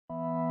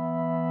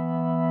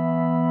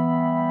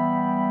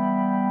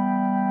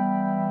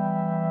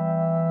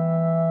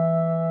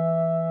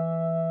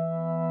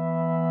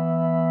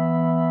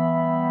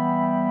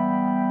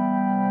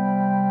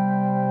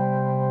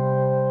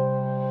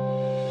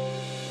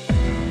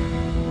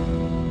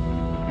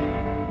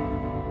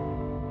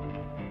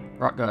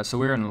Right guys, so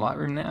we're in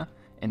Lightroom now,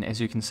 and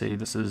as you can see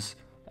this is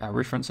our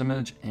reference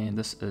image and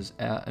this is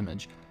our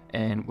image,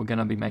 and we're going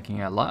to be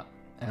making our LUT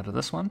out of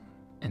this one,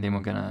 and then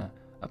we're going to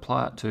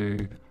apply it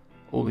to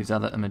all these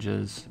other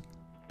images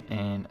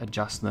and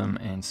adjust them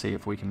and see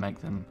if we can make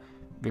them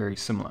very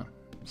similar.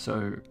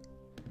 So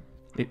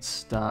let's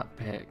start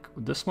back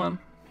with this one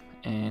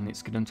and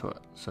let's get into it.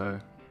 So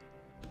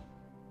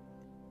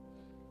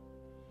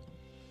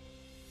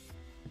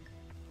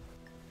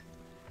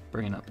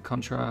bringing up the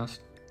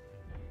contrast,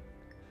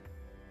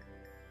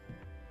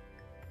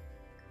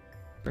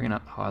 bringing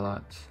up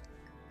highlights,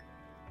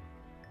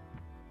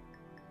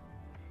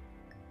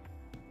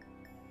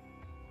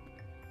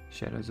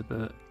 shadows a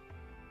bit,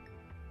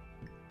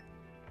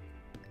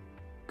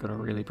 got to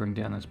really bring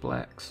down those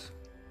blacks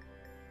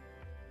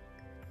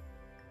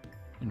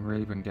and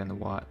really bring down the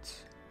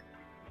whites.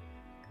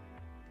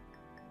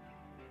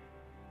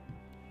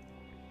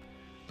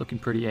 Looking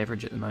pretty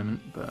average at the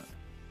moment, but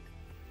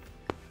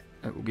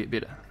it will get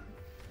better.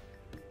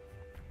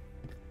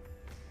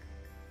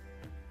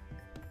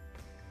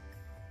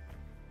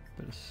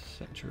 Bit of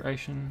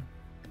saturation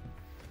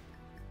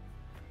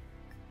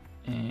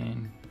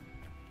and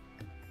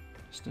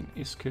just an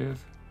S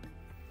curve.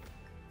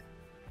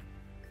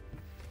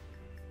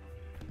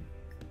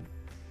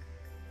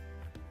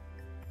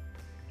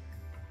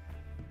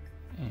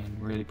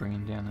 And really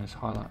bringing down those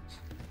highlights.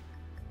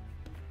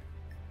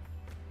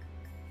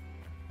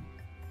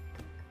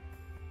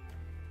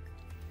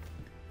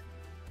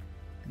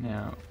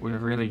 Now we're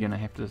really going to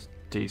have to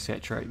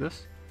desaturate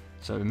this,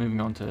 so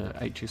moving on to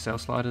HSL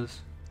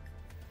sliders.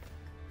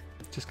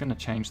 Just going to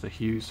change the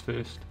hues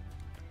first.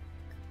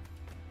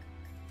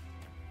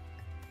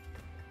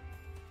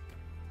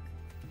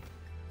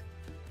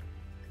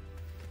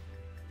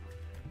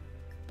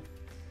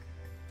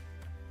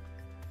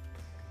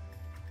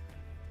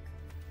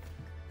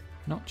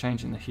 Not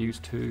changing the hues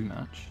too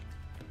much.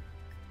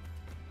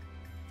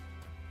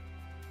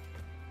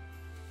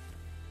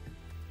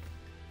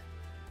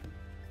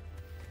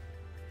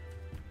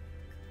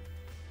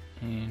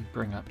 And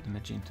bring up the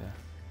magenta.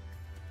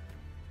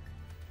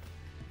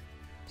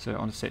 So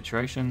on to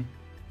saturation.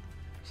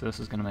 So this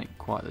is going to make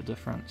quite the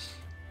difference.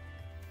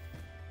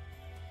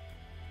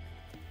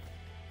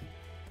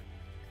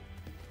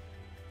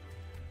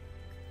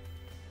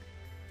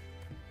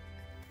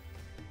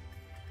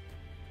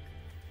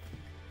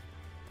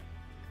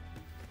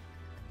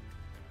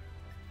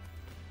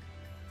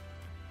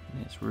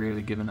 And it's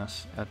really given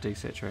us our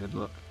desaturated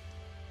look.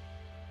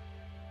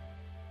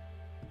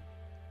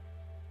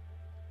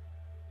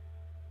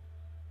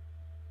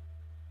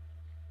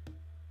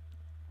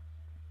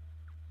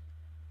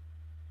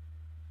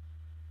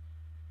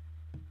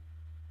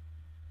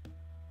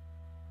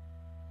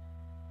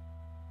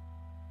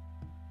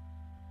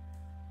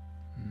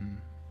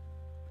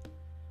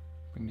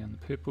 Bring down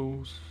the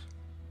purples.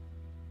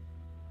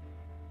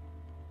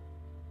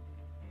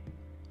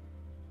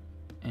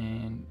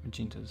 And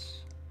magentas.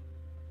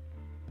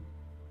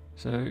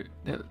 So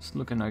that's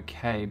looking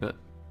okay, but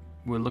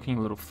we're looking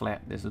a little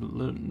flat. There's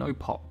no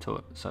pop to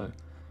it, so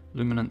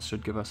luminance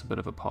should give us a bit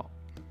of a pop.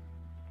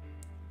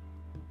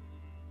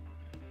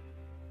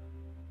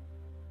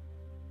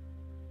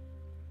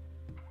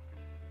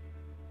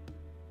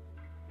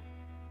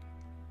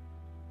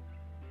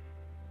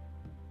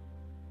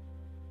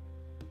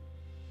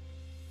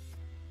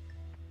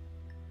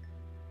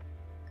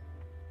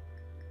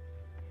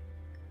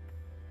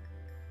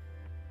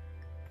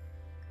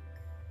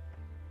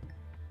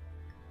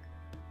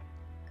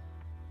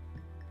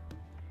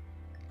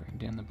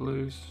 Down the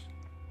blues.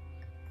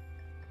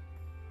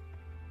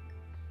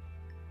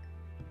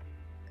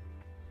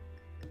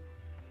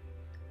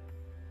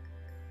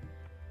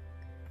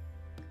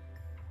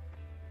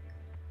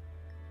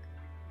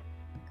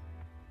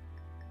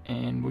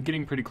 And we're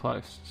getting pretty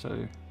close,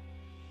 so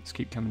let's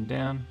keep coming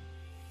down.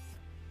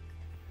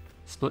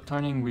 Split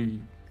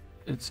toning,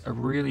 it's a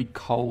really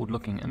cold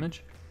looking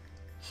image,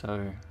 so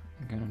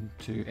I'm going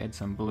to add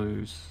some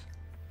blues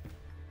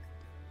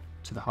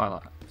to the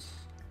highlights.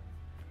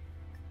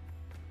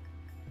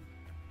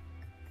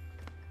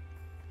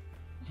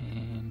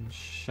 And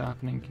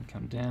sharpening can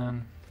come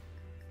down,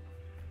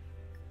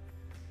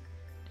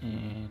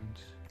 and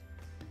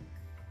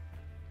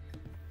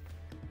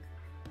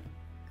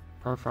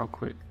profile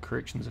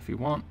corrections if you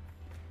want,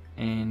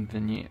 and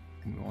vignette,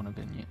 we want a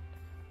vignette.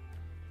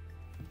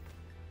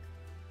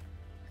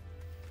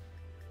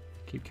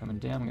 Keep coming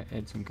down, I'm going to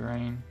add some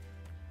grain.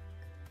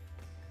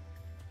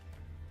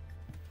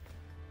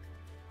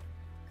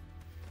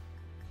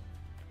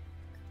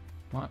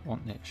 Might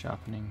want that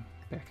sharpening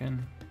back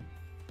in.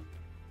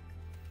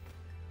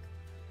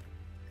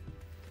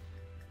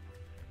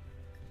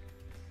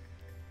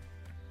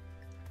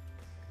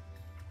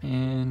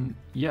 And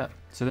yeah,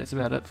 so that's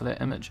about it for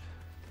that image.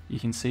 You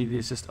can see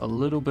there's just a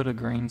little bit of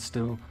green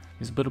still,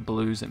 there's a bit of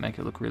blues that make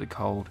it look really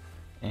cold,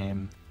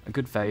 and a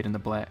good fade in the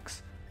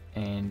blacks,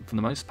 and for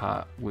the most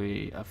part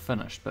we are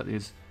finished, but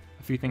there's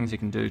a few things you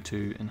can do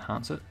to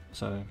enhance it.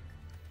 So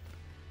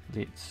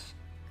let's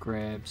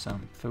grab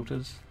some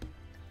filters.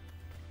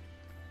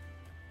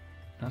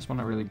 I just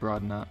want to really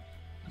brighten up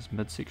this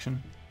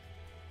midsection.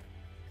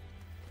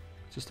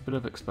 Just a bit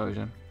of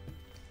exposure.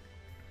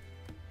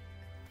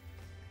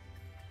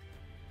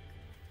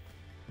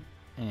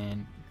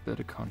 And a bit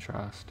of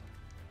contrast.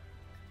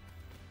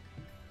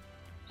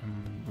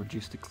 And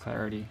reduce the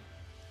clarity.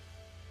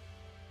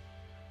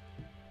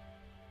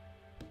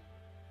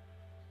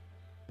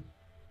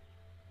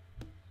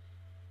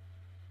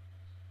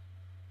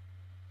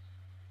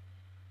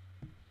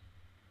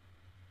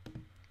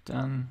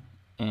 Done.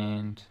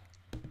 And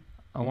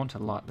I want to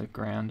light the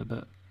ground a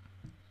bit,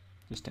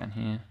 just down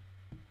here.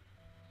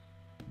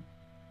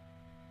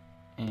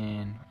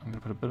 And I'm going to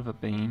put a bit of a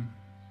beam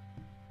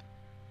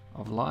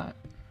of light.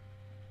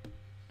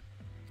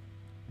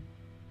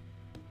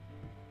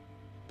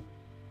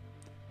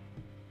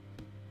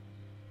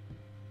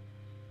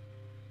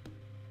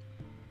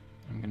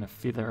 I'm going to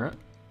feather it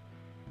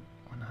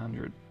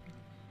 100.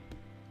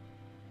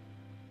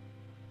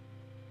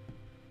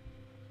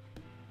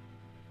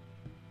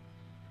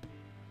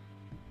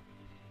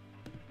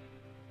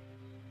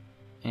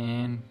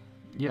 And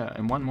yeah,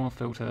 and one more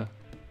filter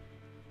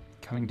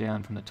coming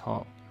down from the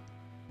top,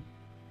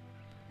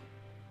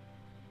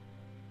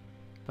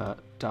 but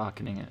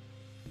darkening it,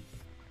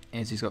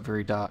 as he's got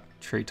very dark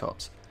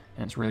treetops,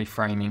 and it's really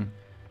framing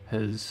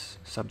his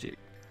subject.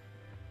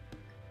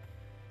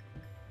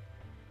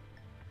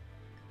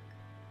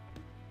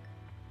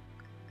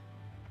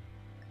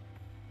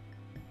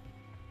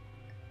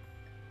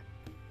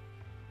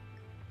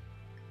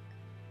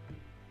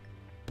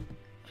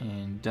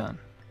 And done.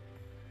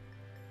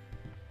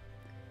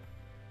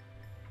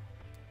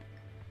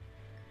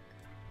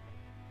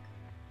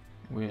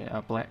 Where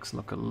our blacks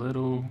look a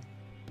little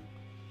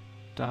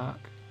dark,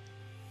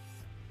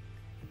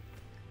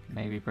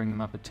 maybe bring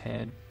them up a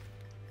tad.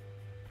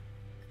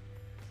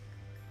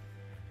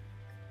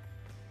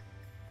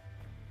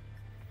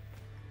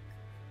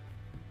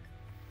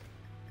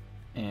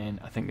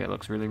 And I think that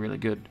looks really, really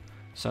good.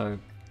 So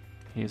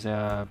here's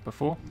our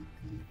before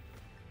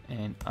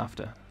and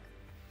after.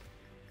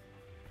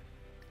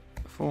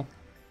 Before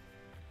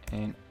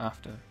and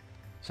after.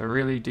 So a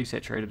really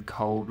desaturated,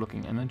 cold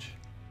looking image.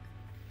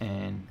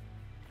 And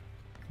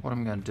what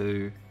I'm going to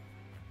do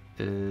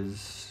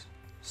is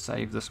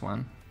save this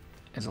one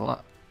as a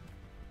LUT.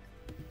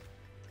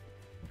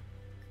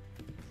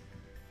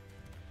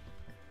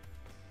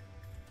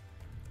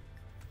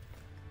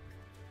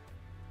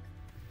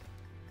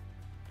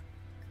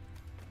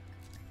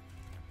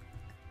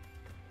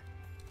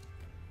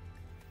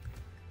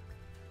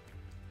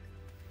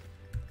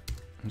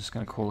 I'm just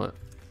going to call it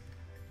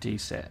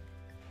desat,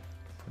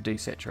 or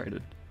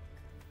desaturated,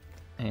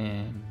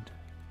 and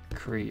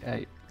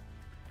create.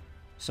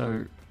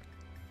 So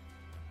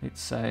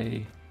let's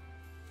say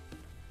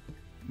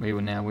we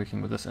were now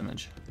working with this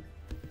image.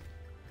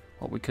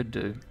 What we could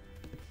do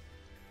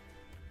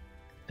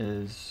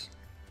is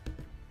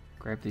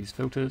grab these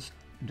filters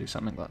and do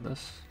something like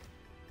this.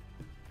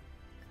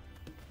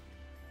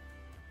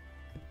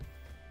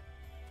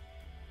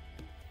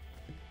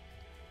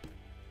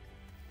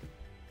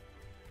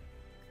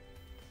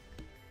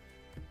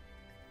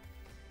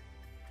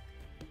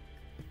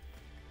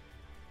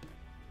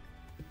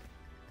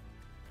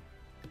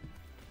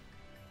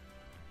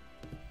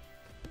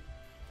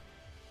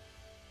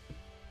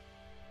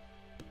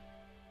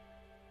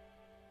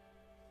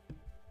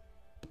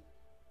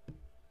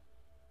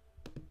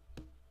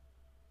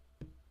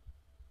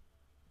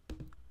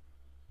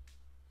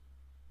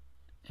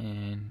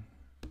 And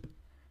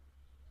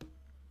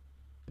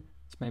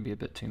it's maybe a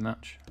bit too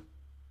much.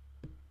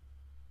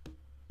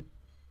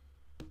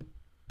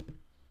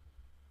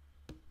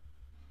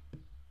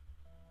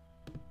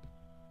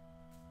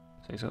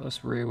 So he's got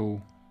this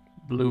real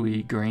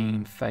bluey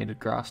green faded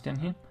grass down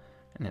here,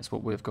 and that's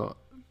what we've got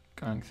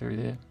going through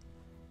there.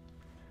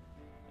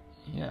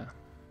 Yeah,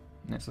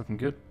 and that's looking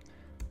good.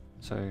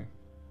 So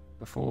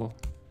before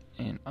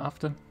and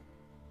after,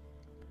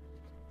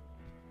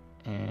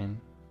 and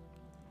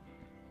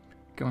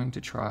going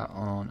to try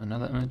on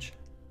another image.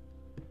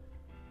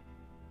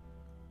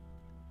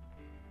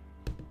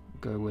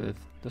 Go with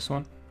this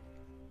one.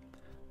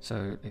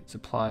 So let's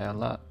apply our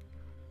LUT.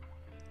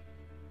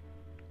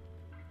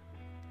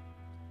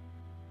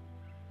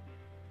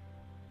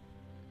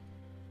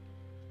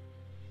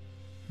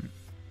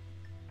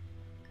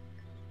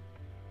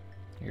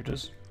 Here it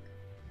is.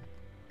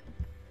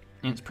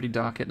 And it's pretty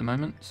dark at the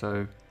moment,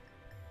 so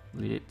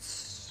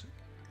let's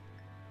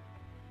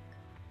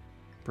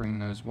bring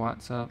those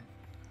whites up.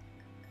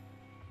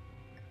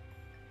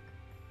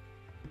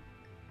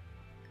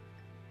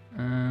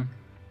 And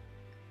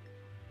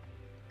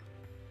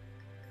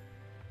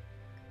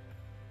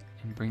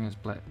bring those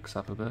blacks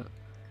up a bit.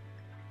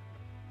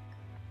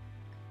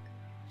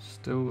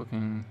 Still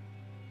looking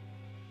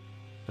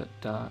a bit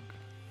dark.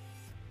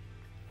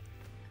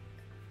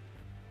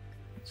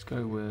 Let's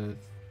go with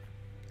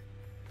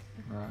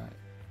right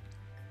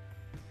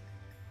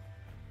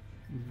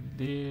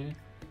there.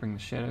 Bring the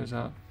shadows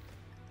up.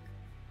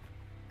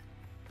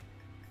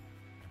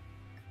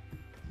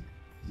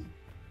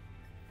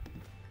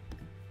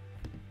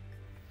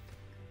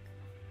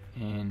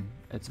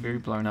 it's very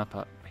blown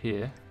up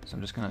here, so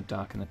I'm just going to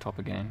darken the top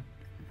again.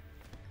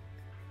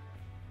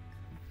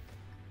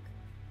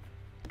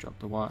 Drop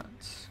the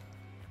whites.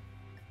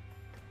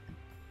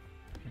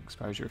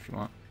 Exposure if you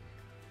want.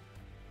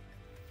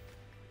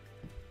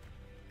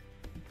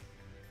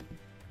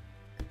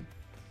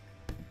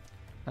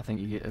 I think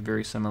you get a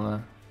very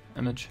similar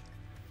image.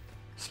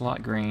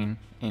 Slight green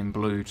and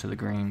blue to the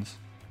greens.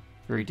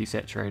 Very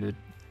desaturated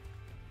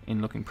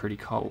and looking pretty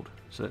cold,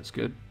 so that's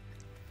good.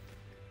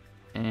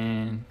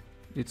 And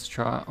let's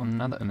try on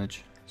another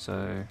image.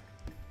 So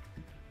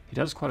he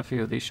does quite a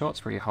few of these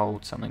shots where he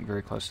holds something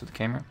very close to the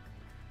camera,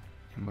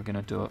 and we're going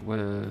to do it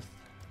with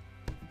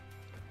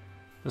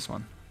this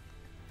one.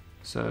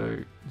 So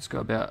let's go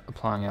about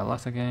applying our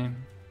LUT again,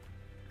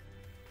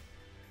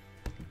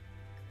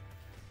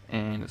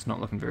 and it's not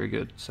looking very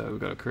good, so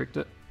we've got to correct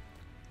it.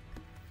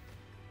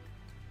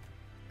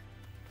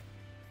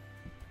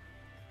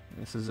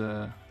 This is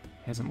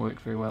hasn't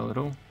worked very well at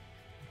all,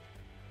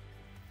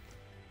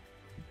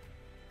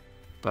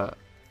 but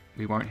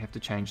we won't have to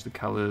change the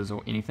colors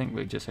or anything,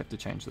 we just have to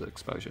change the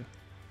exposure.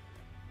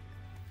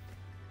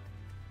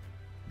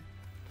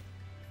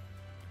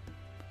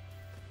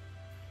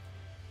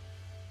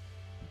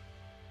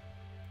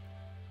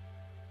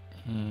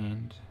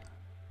 And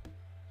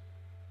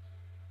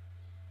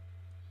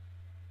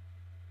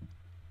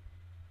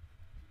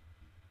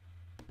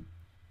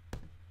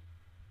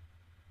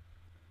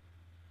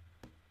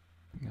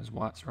bring those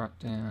whites right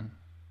down.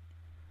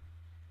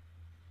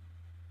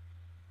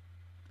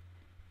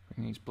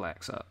 Bring these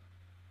blacks up.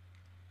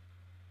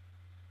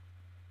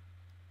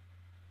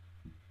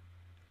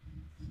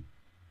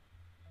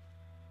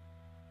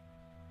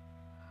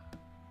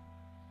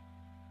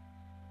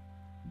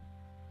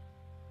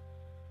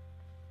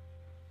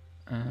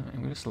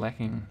 And we're just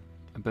lacking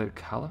a bit of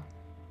colour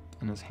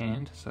in his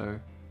hand, so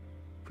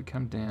if we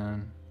come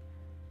down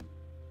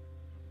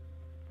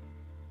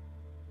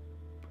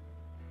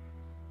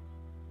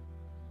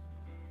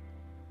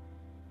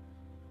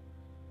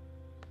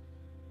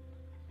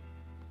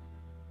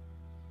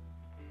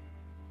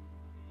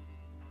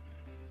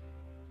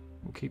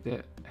we'll keep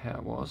that how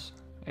it was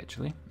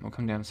actually. We'll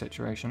come down to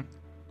saturation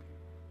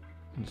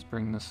and just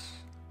bring this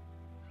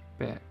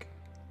back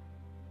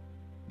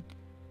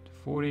to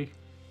 40.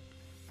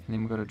 And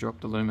then we've got to drop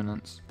the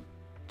luminance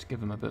to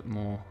give him a bit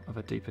more of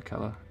a deeper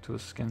colour to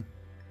his skin.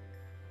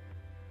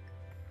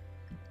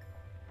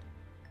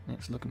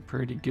 That's looking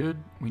pretty good.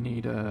 We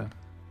need a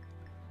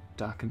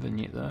darker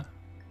vignette though.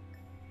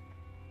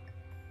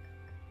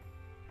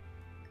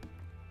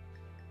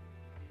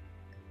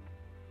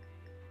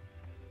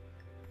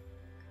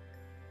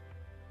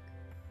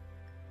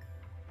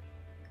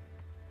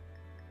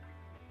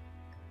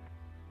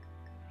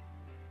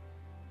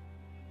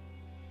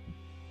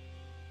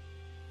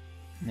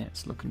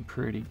 That's looking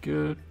pretty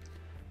good.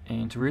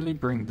 And to really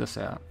bring this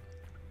out,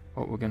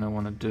 what we're going to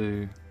want to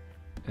do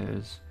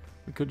is,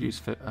 we could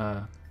use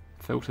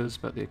filters,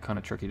 but they're kind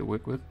of tricky to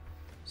work with.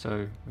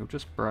 So we'll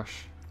just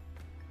brush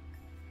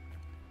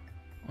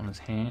on his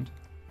hand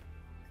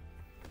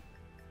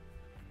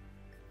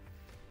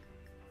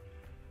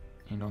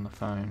and on the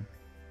phone,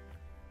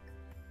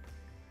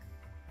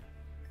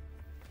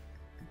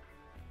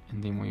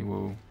 and then we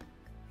will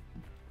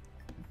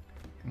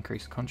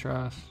increase the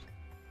contrast.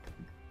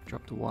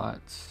 Drop the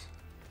whites,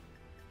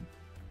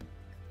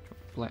 drop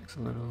the blacks a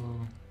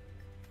little,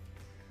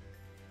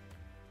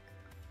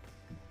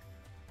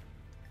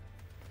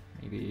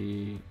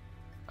 maybe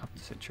up the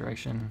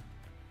saturation,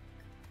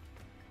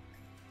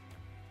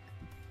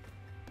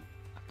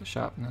 up the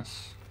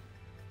sharpness,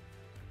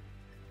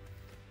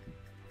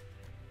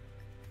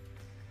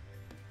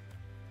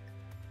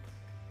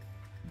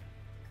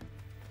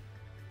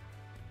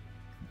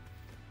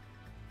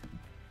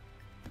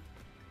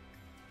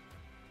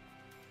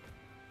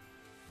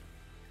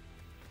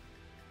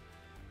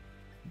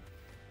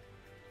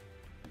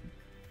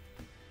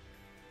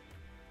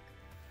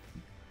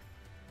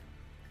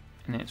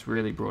 and that's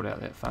really brought out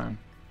that phone.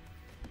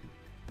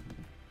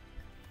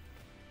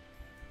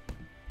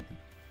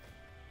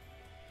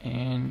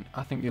 And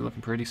I think they're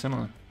looking pretty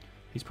similar.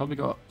 He's probably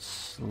got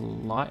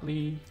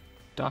slightly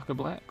darker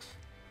blacks,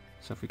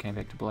 so if we came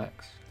back to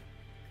blacks,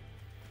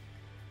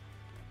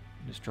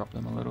 just drop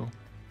them a little,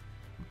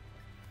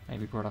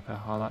 maybe brought up our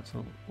highlights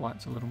or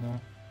whites a little more.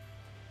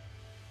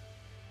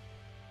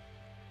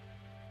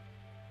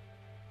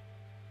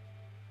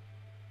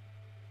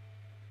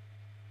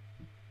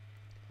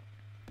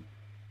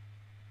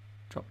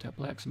 Dropped our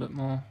blacks a bit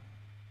more.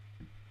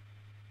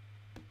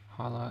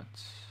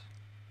 Highlights.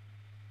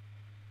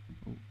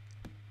 Ooh.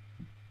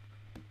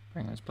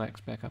 Bring those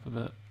blacks back up a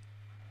bit.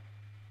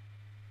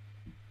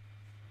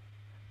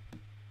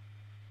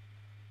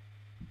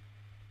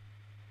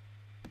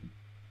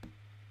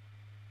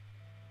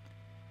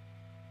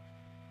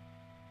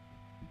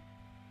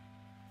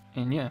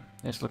 And yeah,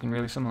 it's looking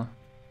really similar.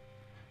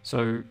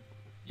 So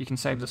you can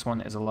save this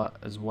one as a LUT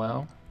as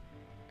well.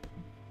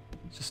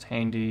 It's just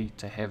handy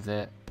to have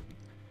that.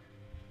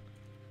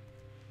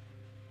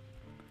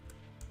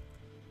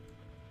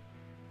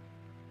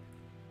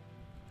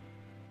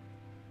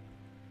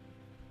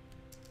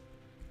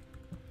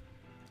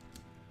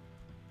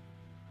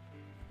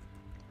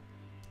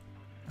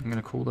 I'm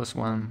going to call this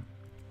one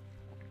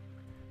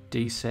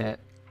desat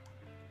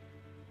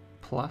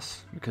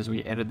plus because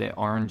we added that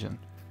orange in.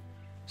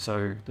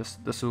 So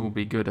this will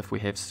be good if we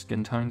have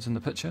skin tones in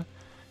the picture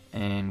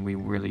and we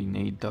really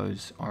need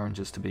those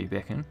oranges to be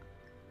back in.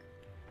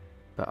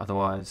 But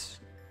otherwise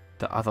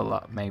the other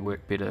LUT may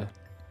work better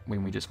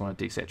when we just want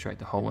to desaturate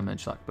the whole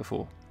image like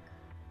before.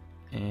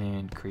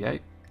 And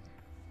create.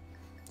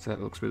 So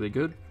that looks really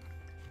good.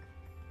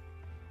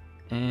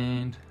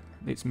 And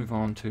let's move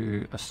on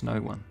to a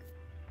snow one.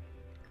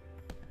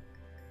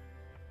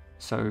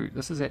 So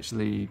this is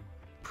actually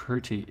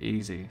pretty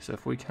easy. So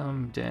if we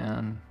come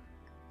down,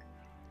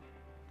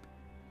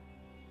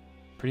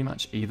 pretty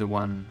much either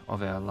one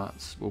of our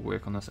LUTs will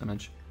work on this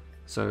image.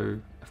 So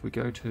if we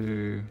go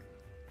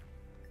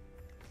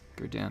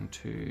down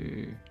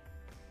to,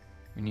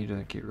 we need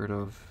to get rid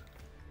of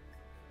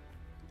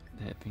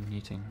that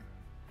vignetting.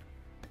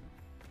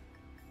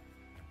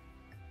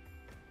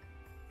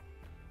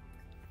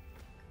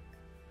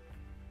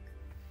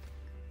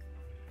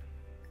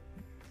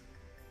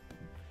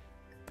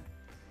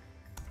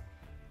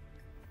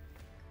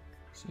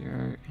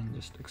 Zero, and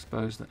just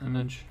expose the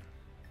image.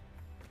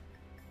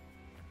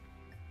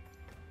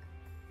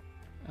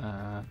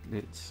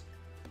 Let's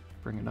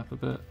bring it up a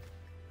bit.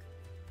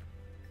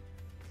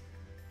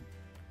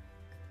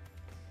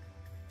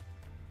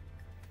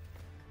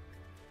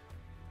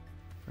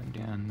 Bring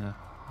down the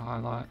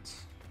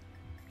highlights.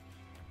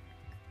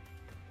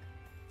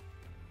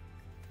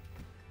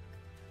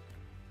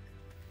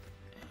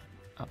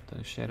 Up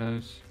those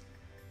shadows.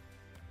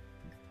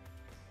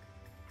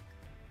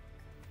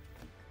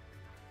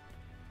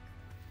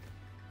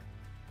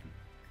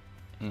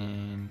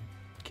 And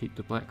keep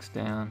the blacks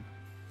down.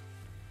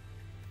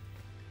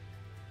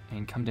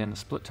 And come down to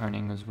split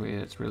toning is where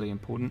it's really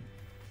important.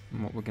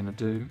 And what we're going to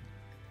do,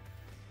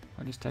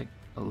 I just take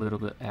a little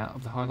bit out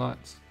of the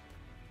highlights,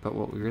 but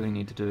what we really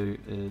need to do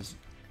is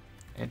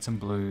add some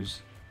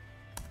blues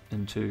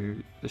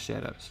into the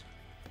shadows.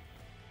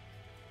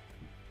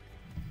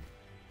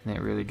 And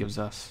that really gives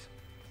us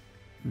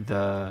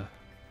the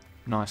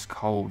nice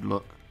cold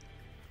look.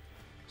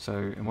 So,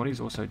 and what he's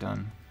also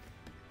done,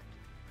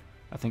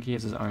 I think he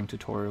has his own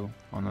tutorial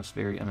on this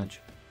very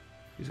image.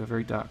 He's got a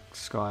very dark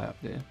sky up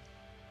there.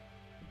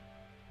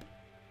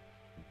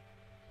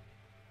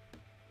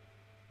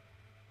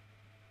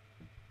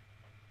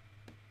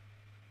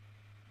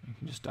 You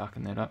can just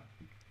darken that up.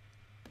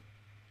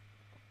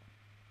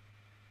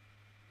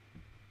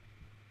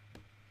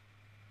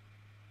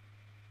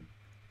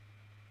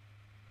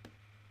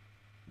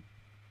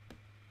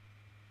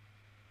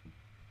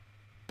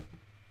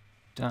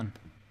 Done.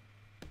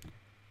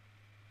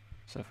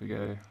 So if we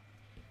go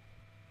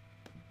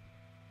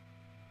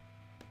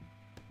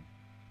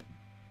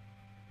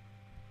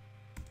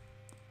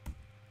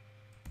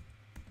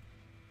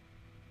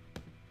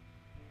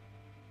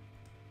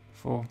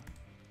before,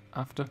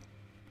 after,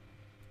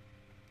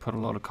 put a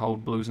lot of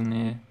cold blues in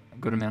there, a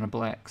good amount of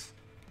blacks,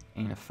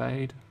 and a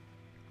fade.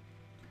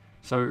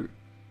 So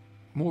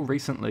more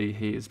recently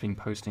he has been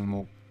posting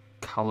more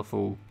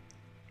colourful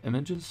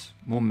images,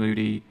 more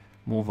moody,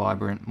 more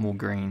vibrant, more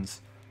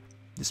greens,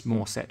 just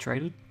more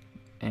saturated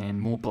and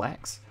more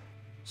blacks.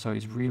 So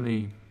he's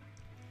really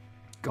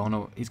gone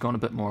a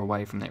bit more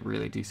away from that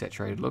really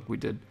desaturated look we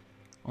did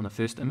on the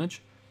first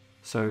image.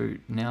 So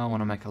now I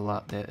want to make a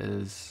LUT that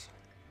is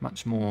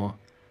much more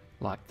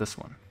like this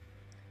one.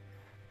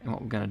 And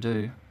what we're going to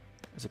do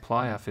is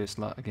apply our first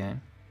LUT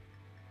again.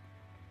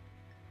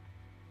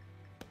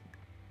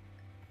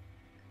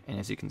 And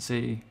as you can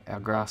see, our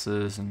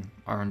grasses and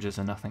oranges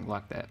are nothing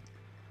like that.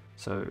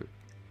 So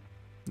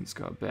let's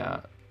go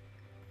about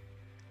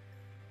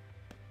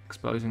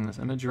exposing this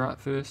image right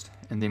first,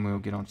 and then we'll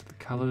get onto the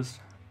colours.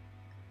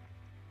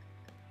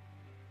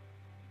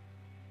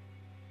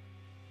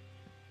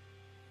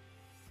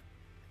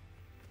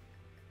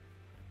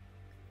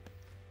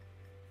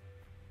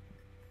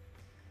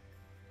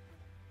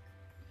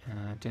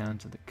 Down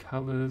to the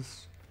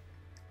colours.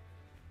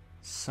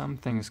 Some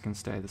things can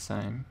stay the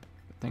same,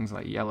 but things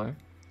like yellow,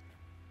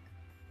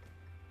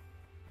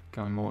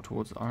 going more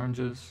towards the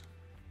oranges.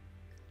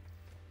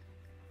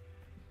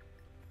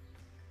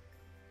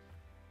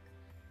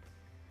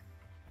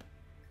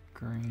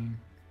 Green.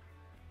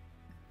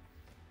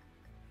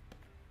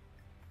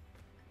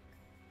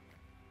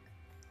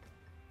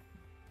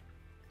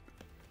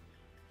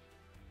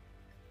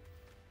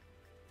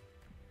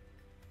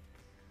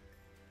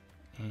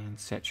 And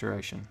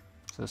saturation.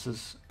 So this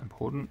is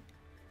important.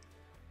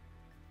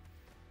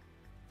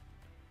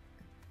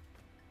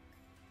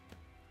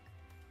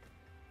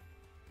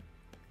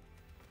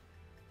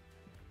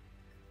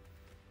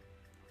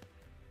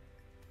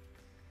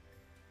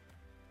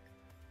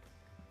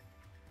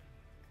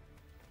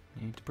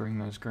 Need to bring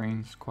those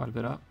greens quite a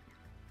bit up.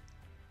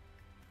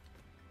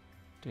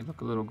 They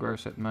look a little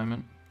gross at the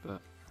moment,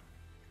 but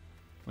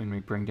when we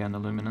bring down the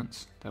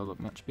luminance, they'll look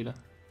much better.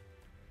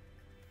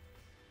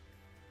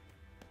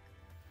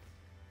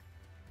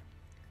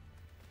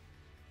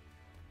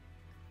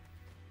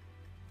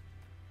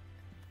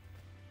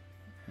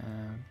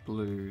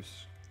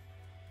 Blues.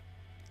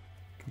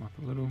 Come up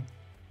a little.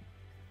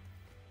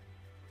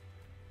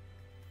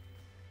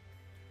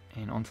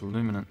 And onto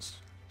luminance.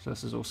 So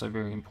this is also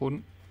very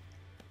important.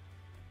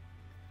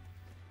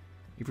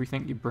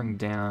 Everything you bring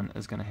down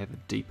is going to have a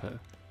deeper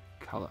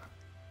colour.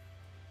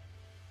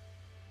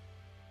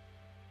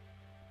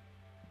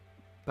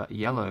 But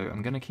yellow,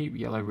 I'm going to keep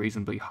yellow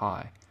reasonably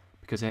high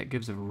because that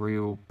gives a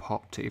real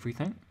pop to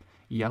everything.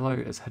 Yellow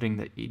is hitting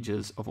the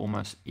edges of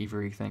almost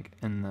everything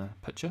in the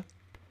picture,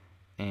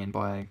 and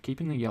by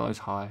keeping the yellows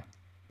high,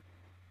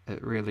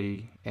 it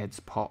really adds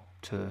pop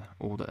to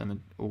all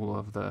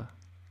of the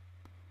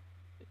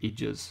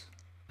edges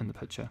in the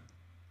picture.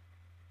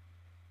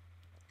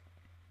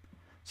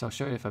 So I'll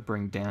show you if I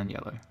bring down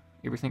yellow.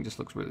 Everything just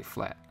looks really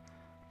flat,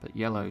 but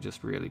yellow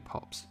just really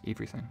pops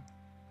everything.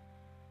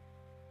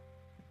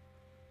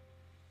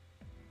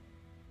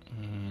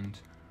 And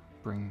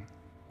bring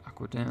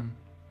aqua down.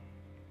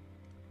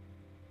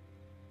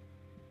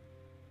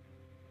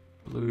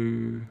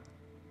 Blue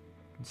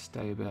can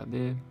stay about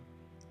there,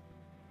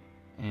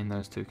 and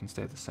those two can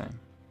stay the same.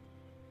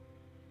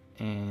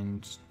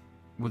 And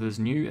with his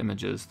new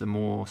images, the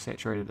more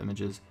saturated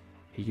images,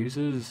 he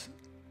uses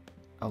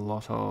a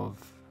lot of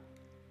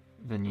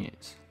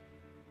vignettes.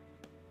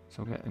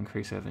 So we're going to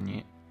increase our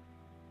vignette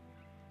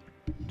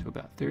to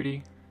about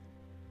 30.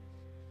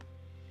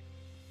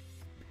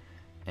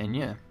 And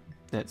yeah,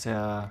 that's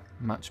our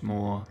much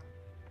more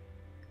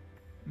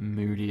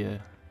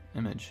moodier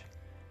image.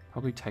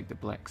 Probably take the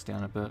blacks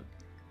down a bit.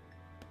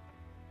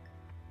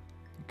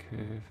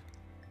 Curve.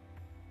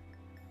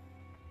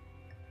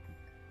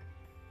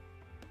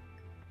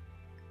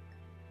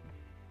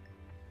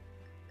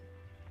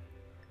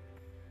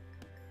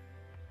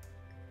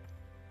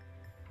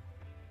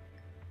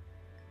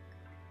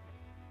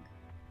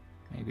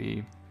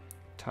 Maybe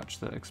touch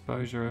the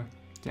exposure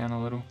down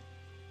a little.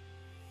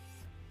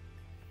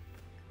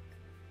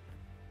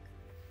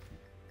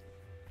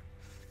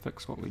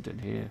 Fix what we did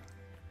here.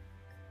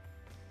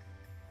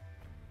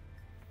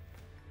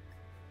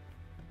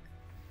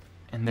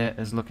 And that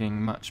is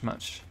looking much,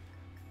 much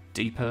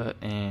deeper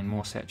and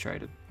more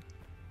saturated.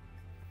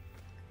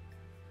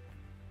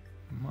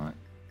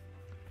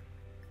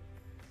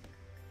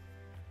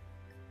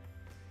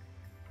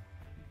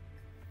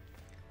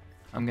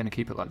 I'm going to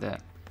keep it like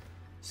that.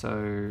 So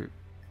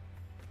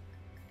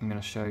I'm going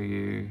to show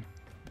you.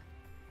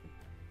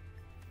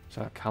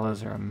 So our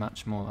colours are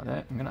much more like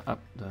that. I'm going to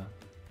up the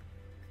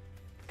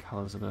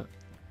colours a bit.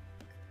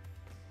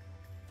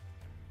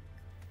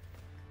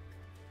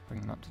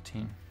 Bring them up to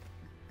 10.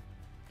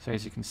 So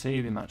as you can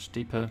see, they're much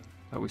deeper,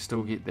 but we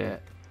still get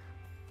that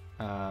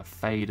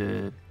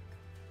faded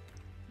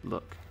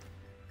look.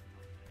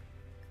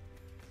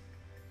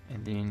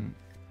 And then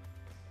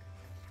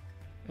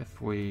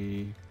if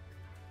we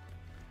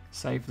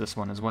save this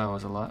one as well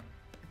as a LUT,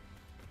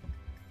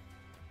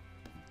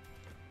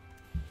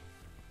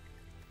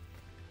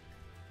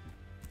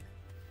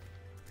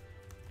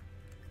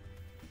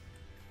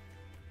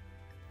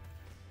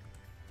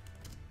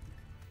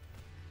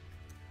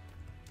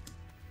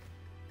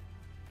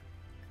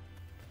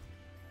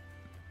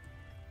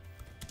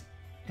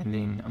 and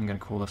then I'm going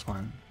to call this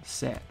one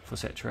Sat for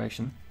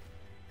saturation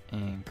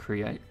and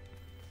create.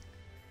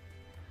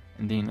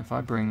 And then if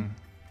I bring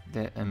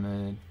that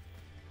image,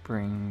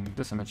 bring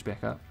this image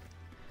back up,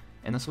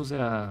 and this was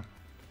our,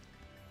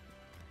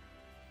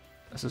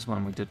 this is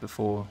one we did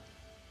before,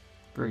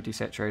 very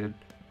desaturated,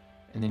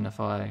 and then if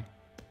I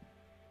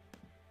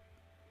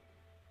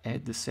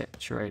add the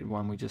saturated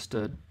one we just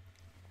did,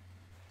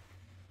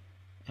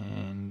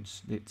 and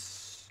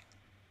let's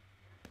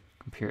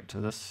compare it to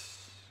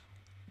this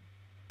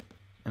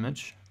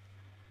image,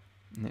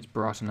 and let's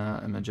brighten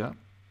our image up.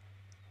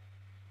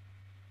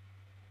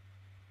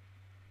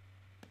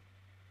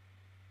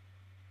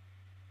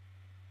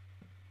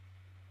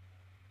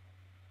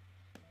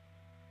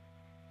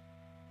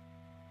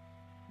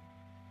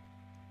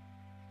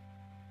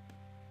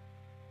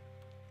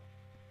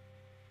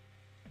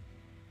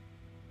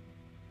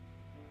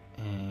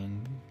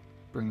 And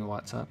bring the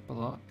whites up a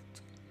lot.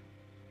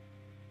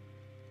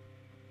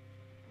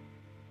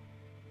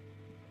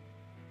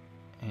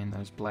 And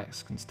those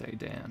blacks can stay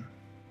down.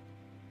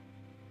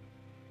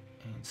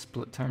 And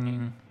split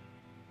toning.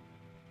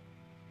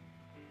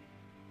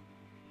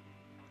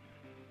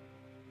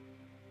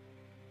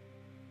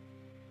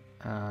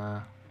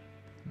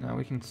 No,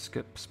 we can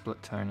skip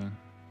split toning.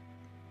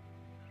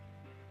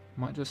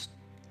 Might just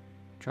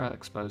try to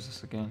expose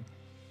this again.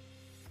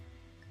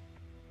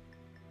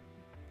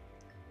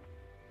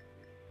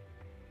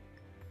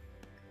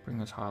 Bring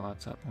those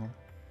highlights up more.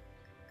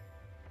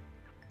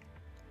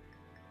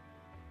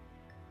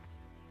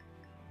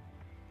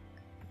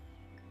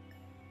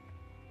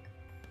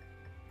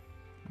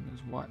 And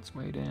those whites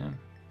way down.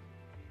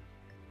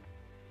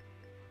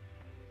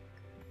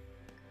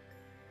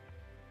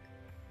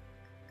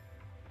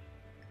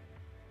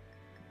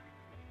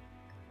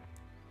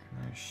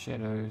 And those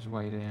shadows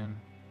way down.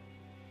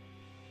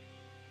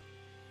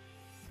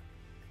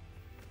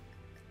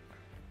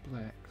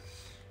 Blacks.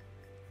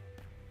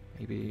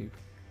 Maybe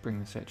bring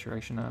the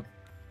saturation up.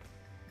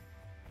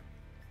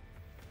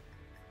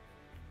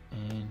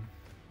 And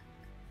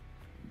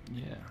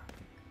yeah,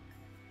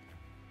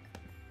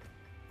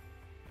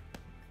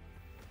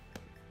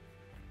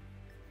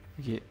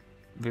 we get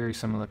very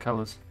similar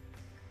colors.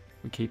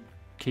 We keep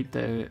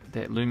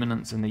that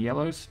luminance in the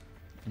yellows,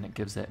 and it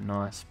gives that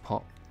nice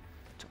pop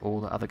to all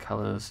the other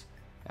colors.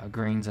 Our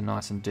greens are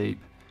nice and deep,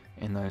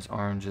 and those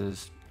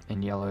oranges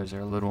and yellows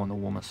are a little on the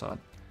warmer side.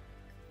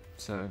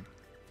 So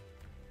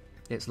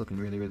it's looking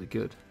really, really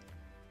good.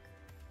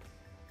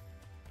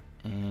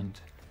 And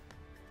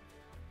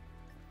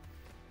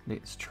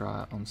let's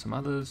try it on some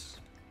others.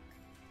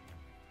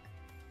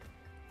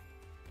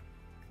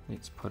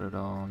 Let's put it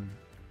on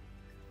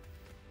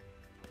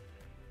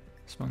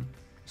this one,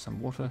 some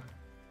water.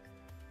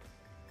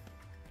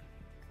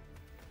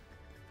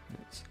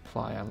 Let's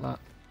apply our LUT.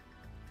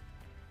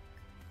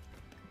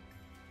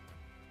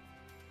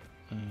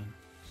 And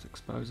just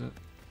expose it.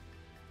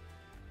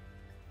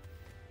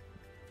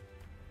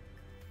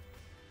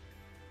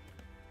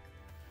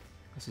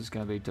 This is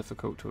going to be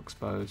difficult to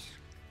expose.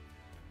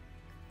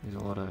 There's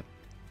a lot of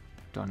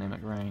dynamic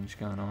range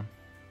going on.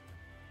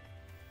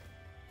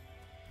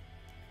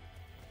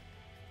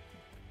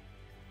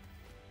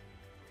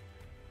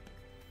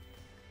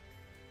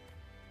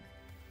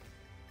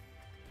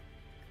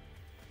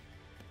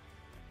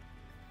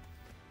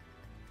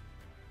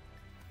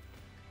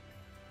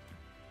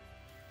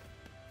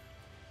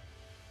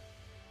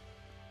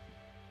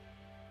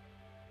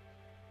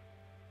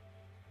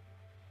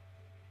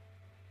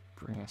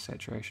 Bring our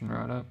saturation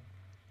right up.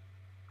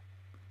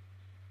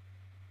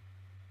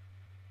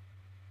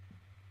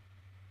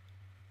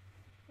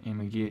 And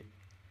we get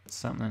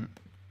something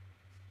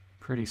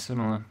pretty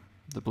similar.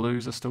 The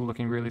blues are still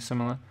looking really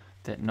similar.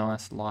 That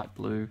nice light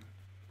blue,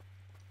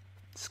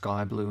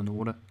 sky blue in the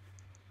water.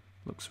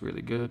 Looks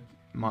really good.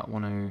 Might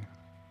want to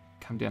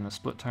come down to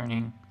split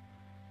toning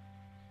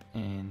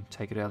and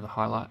take it out of the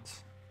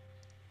highlights.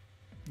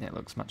 That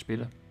looks much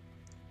better.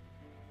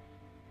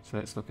 So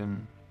that's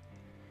looking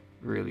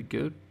really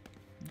good.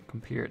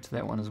 Compare it to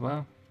that one as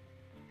well.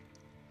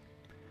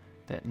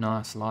 That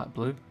nice light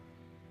blue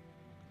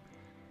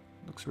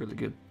looks really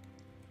good.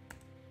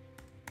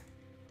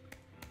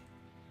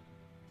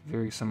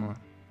 Very similar.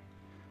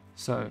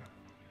 So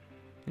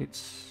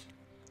let's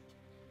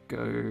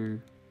go.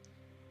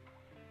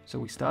 So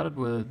we started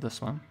with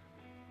this one.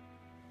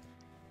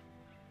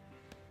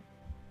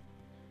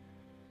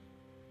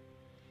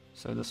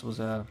 So this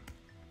was our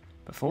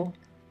before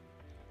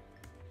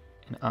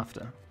and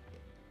after.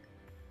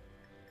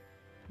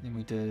 Then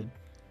we did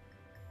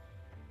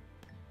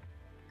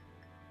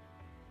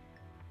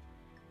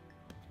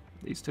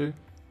these two,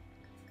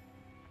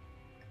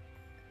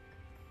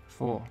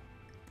 before,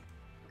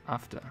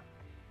 after.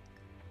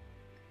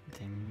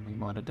 Then we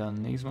might have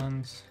done these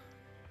ones.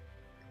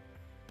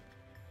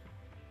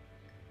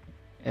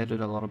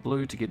 Added a lot of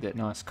blue to get that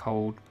nice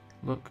cold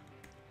look.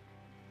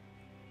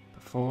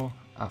 Before,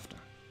 after.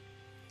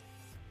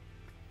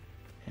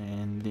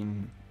 And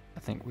then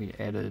I think we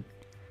added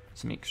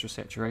some extra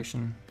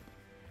saturation.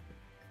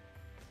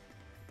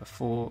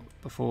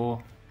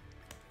 Before,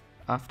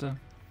 after,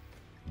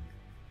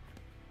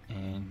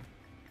 and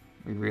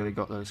we really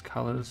got those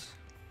colors.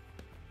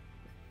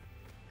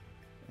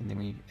 And then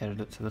we added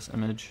it to this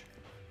image.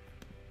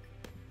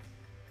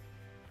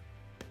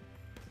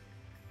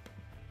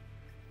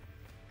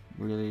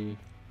 Really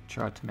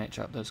tried to match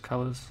up those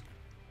colors.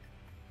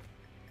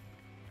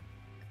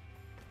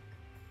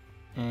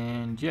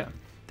 And yeah,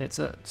 that's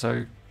it.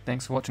 So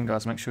thanks for watching,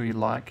 guys. Make sure you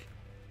like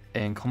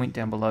and comment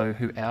down below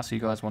who else you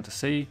guys want to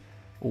see.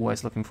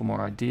 Always looking for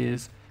more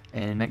ideas,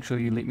 and make sure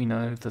you let me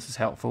know if this is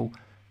helpful.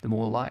 The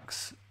more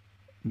likes,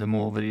 the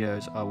more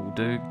videos I will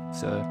do.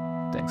 So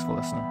thanks for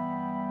listening.